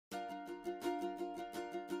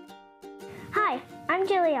Hi, I'm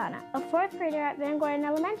Giuliana, a fourth grader at VanGorden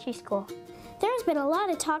Elementary School. There's been a lot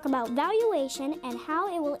of talk about valuation and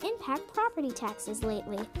how it will impact property taxes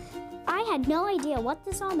lately. I had no idea what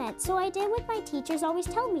this all meant, so I did what my teachers always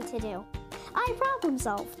tell me to do. I problem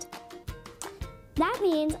solved. That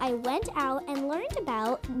means I went out and learned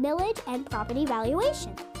about millage and property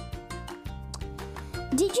valuation.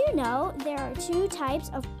 Did you know there are two types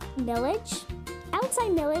of millage?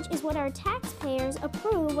 Outside millage is what our taxpayers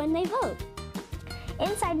approve when they vote.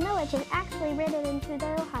 Inside millage is actually written into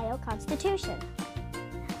the Ohio Constitution.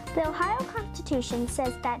 The Ohio Constitution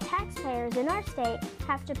says that taxpayers in our state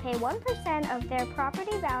have to pay 1% of their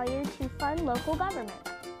property value to fund local government.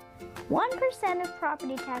 1% of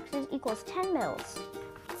property taxes equals 10 mills.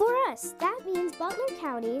 For us, that means Butler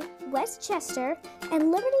County, Westchester, and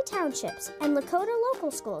Liberty Townships, and Lakota local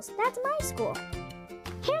schools. That's my school.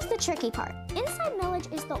 Here's the tricky part. Inside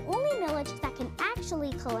millage is the only millage that can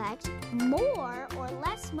actually collect more or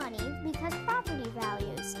less money because property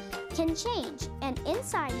values can change, and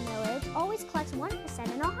inside millage always collects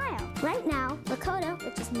 1% in Ohio. Right now, Lakota,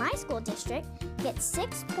 which is my school district, gets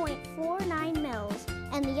 6.49 mills,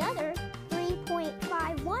 and the other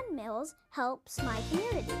 3.51 mills helps my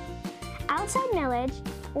community. Outside millage,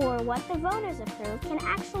 or what the voters approve, can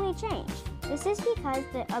actually change. This is because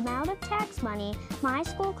the amount of tax money my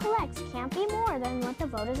school collects can't be more than what the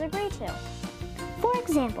voters agree to. For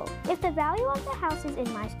example, if the value of the houses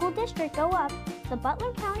in my school district go up, the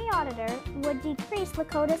Butler County Auditor would decrease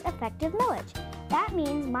Lakota's effective millage. That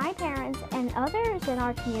means my parents and others in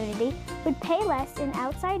our community would pay less in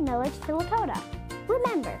outside millage to Lakota.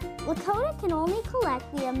 Remember, Lakota can only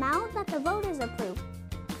collect the amount that the voters approve.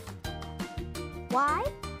 Why?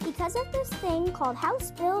 Because of this thing called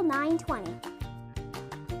House Bill 920.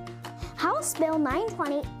 House Bill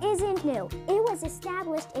 920 isn't new. It was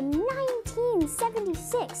established in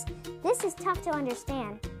 1976. This is tough to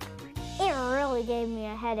understand. It really gave me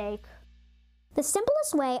a headache. The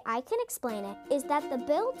simplest way I can explain it is that the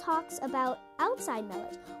bill talks about outside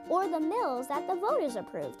millage, or the mills that the voters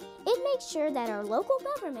approved. It makes sure that our local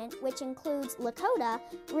government, which includes Lakota,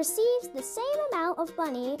 receives the same amount of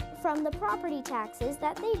money from the property taxes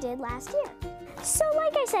that they did last year. So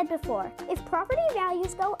like I said before, if property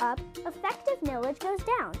values go up, effective millage goes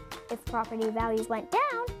down. If property values went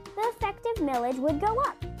down, the effective millage would go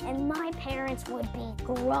up, and my parents would be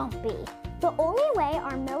grumpy. The only way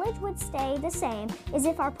our millage would stay the same is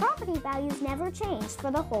if our property values never changed for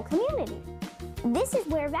the whole community. This is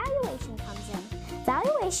where valuation comes in.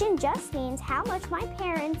 Valuation just means how much my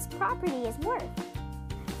parents' property is worth.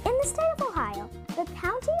 In the state of Ohio, the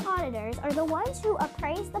county auditors are the ones who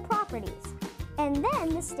appraise the properties, and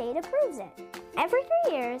then the state approves it. Every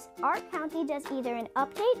 3 years, our county does either an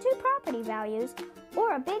update to property values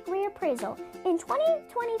or a big reappraisal. In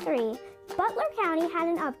 2023, Butler County had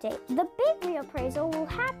an update. The big reappraisal will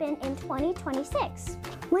happen in 2026.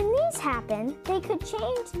 When these happen, they could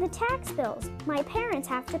change the tax bills my parents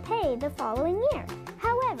have to pay the following year.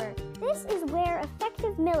 However, this is where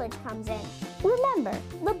effective millage comes in. Remember,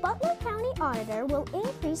 the Butler County Auditor will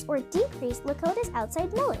increase or decrease Lakota's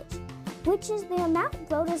outside millage, which is the amount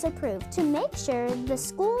voters approve, to make sure the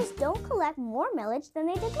schools don't collect more millage than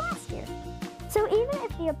they did last year. So even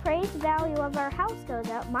if the appraised value of our house goes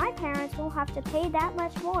up, my parents will have to pay that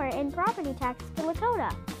much more in property tax to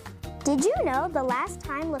Lakota. Did you know the last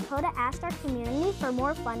time Lakota asked our community for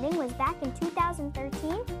more funding was back in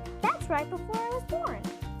 2013? That's right before I was born.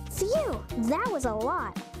 Phew, that was a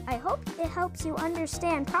lot. I hope it helps you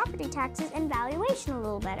understand property taxes and valuation a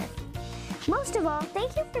little better. Most of all,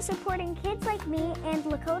 thank you for supporting kids like me and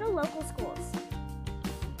Lakota local schools.